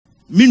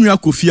minua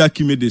Kofi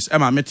Akimedis e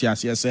ma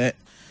Matthijs ye say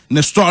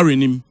ne story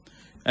nim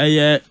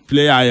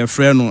player ye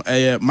friend no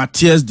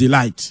Matthijs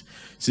Delight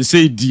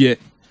say die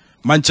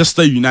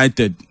Manchester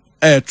United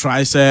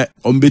try say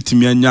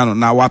ombetimi anya no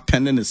na wa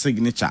pen ne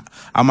signature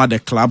ama the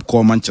club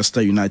called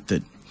Manchester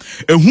United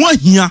ehu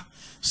ahia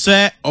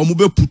say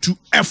omube putu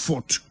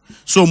effort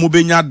so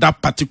omubenya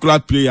that particular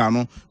player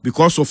no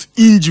because of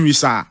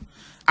injuries are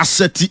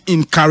setting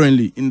in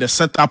currently in the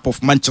setup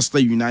of Manchester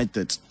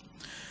United.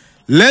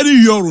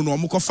 Leny Yoro no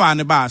omko fa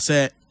ne ba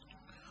say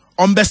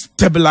ombe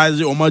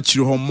stabilize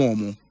omachiri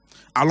homo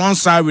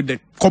alongside with the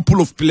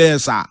couple of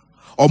players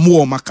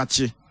omo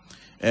makachi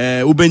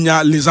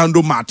ubenya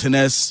Lisandro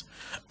Martinez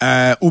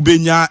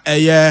ubenya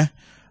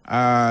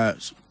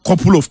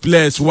couple of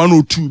players 1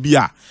 or 2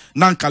 bia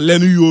nanka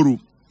Leny Yoro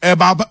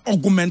baba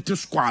augment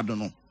squad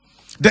no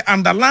the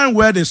underlying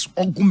word is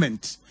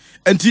augment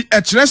and the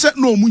express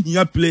no mu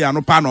here player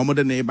no pa no mo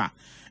de neighbor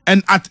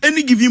and at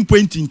any given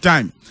point in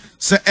time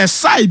say a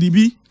side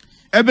be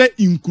ebe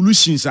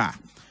inclusions are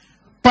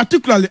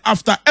particularly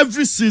after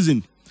every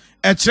season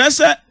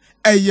express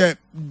a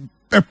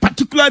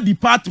particular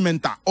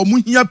department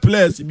omu here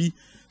players be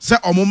say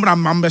omumra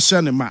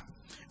membership ne ma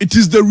it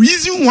is the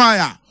reason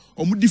why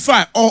omu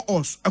defy all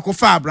us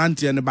ekofa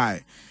brand and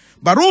buy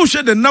but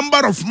also the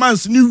number of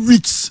months new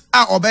weeks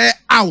are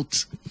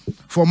out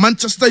for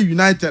Manchester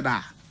United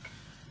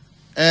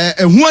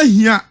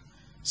here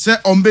say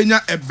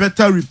ombenya a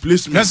better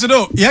replacement.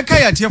 Presido, yeka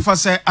ya tiefa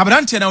say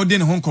abrante na odi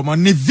ne ho nkomo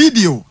ne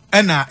video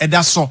na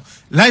eda so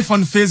live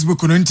on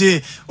Facebook no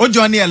nti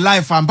ojo na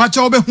live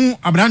ampacha obehu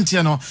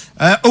abrante no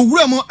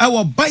owura mu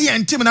ewo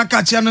Bayern team na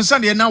ka chia no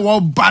sade na wo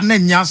ba na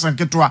nya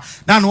sanketwa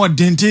na no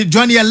denti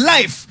join here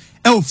live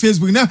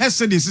Facebook na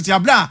hese de city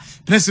abra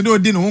presido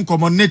odi ne ho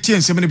nkomo ne tie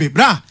nsem ne be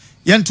bra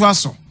yento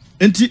aso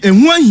nti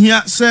ehu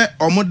ahia say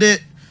omode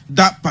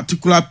that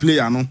particular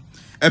player no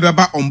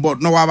ebeba on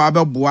board no wa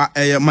ba boa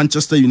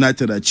Manchester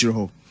United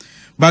achiro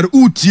but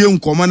utie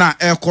nkomo na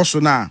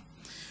ekoso na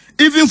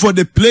even for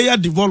the player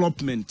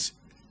development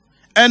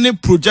any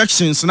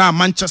projections na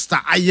Manchester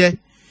aye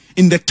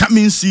in the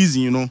coming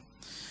season, you know,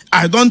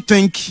 I don't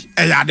think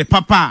the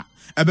papa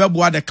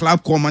ebeboa the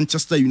club called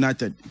Manchester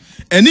United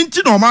and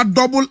into no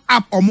double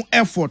up on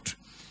effort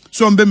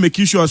so I'm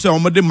making sure say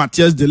on the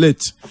Matthijs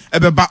Delight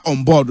ebeba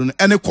on board and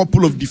any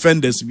couple of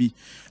defenders be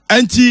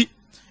anti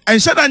and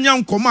said that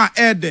young command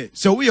air there.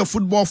 So we a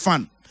football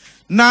fan.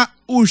 Now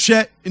we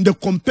share in the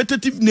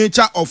competitive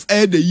nature of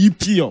air the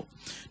EPL.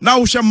 Now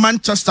we share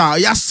Manchester.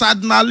 Yes,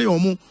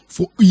 sadly,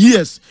 for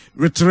years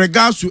with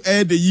regards to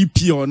air the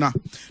EPL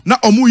now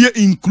omu ye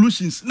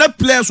inclusions. Na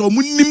players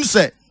omu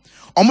nimse.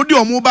 Omu di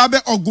omu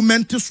babe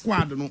augmented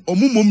squad no.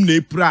 Omu mum ne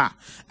pra.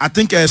 I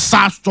think a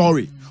sad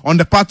story on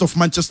the part of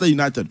Manchester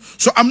United.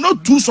 So I'm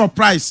not too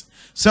surprised.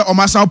 Say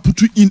Omasa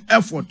put in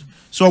effort.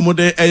 So mode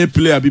a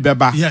player be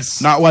beba.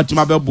 Yes. Now what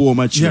my bebo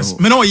match. Yes.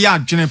 Me no ya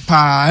dwene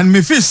pa and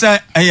me feel say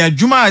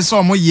juma I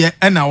saw mo ye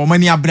na wo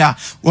mani abra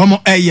wo mo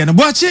no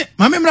boache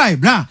ma me mrai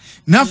bra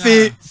na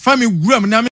fe fa me guram na